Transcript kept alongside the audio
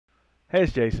Hey,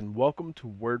 it's Jason. Welcome to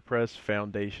WordPress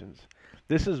Foundations.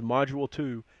 This is Module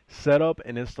 2, Setup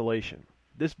and Installation.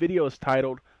 This video is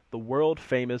titled The World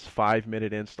Famous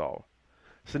 5-Minute Install.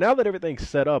 So now that everything's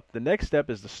set up, the next step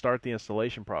is to start the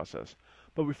installation process.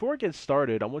 But before it gets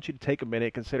started, I want you to take a minute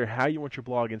and consider how you want your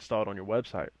blog installed on your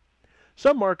website.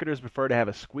 Some marketers prefer to have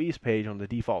a squeeze page on the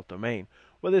default domain.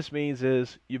 What this means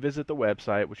is you visit the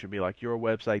website, which would be like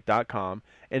yourwebsite.com,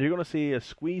 and you're going to see a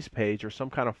squeeze page or some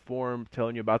kind of form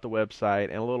telling you about the website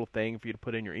and a little thing for you to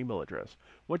put in your email address.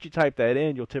 Once you type that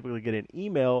in, you'll typically get an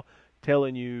email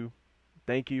telling you,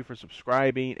 thank you for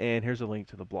subscribing, and here's a link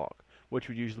to the blog, which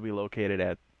would usually be located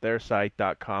at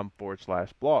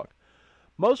theirsite.com/blog.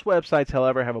 Most websites,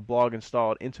 however, have a blog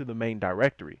installed into the main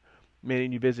directory,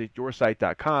 meaning you visit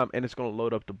yoursite.com and it's going to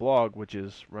load up the blog, which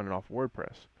is running off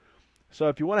WordPress. So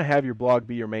if you want to have your blog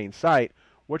be your main site,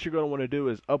 what you're going to want to do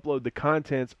is upload the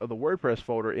contents of the WordPress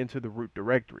folder into the root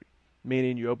directory,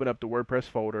 meaning you open up the WordPress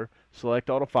folder,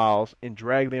 select all the files, and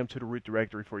drag them to the root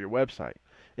directory for your website.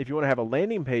 If you want to have a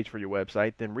landing page for your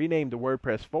website, then rename the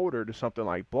WordPress folder to something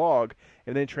like blog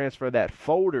and then transfer that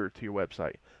folder to your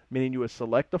website, meaning you would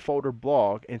select the folder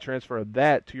blog and transfer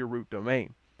that to your root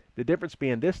domain. The difference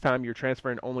being this time you're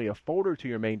transferring only a folder to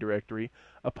your main directory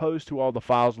opposed to all the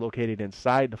files located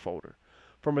inside the folder.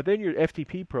 From within your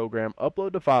FTP program,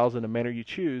 upload the files in the manner you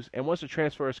choose, and once the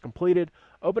transfer is completed,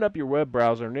 open up your web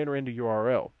browser and enter in the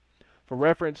URL. For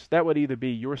reference, that would either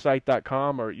be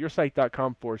yoursite.com or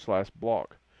yoursite.com/blog.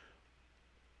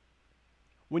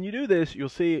 When you do this, you'll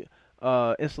see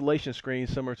installation screen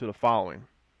similar to the following.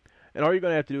 And all you're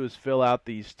going to have to do is fill out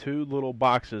these two little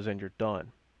boxes and you're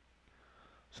done.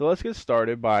 So let's get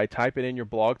started by typing in your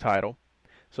blog title.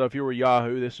 So if you were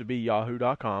Yahoo, this would be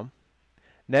yahoo.com.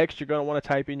 Next, you're going to want to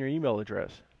type in your email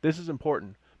address. This is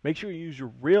important. Make sure you use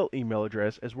your real email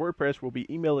address, as WordPress will be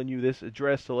emailing you this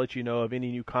address to let you know of any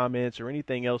new comments or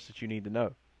anything else that you need to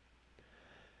know.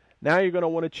 Now you're going to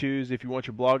want to choose if you want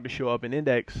your blog to show up in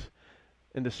index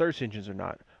in the search engines or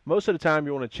not. Most of the time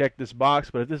you want to check this box,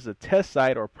 but if this is a test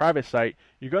site or a private site,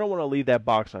 you're going to want to leave that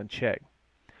box unchecked.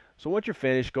 So once you're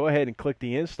finished, go ahead and click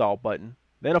the install button.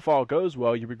 Then if all goes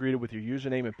well, you'll be greeted with your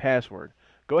username and password.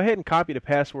 Go ahead and copy the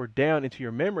password down into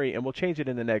your memory and we'll change it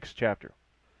in the next chapter.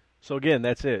 So again,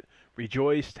 that's it.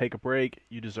 Rejoice, take a break,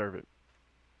 you deserve it.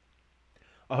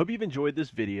 I hope you've enjoyed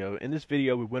this video. In this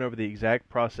video, we went over the exact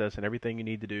process and everything you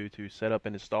need to do to set up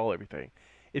and install everything.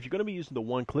 If you're going to be using the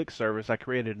one-click service, I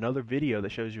created another video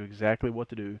that shows you exactly what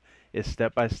to do. It's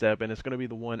step by step, and it's going to be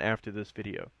the one after this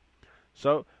video.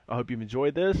 So, I hope you've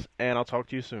enjoyed this, and I'll talk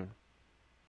to you soon.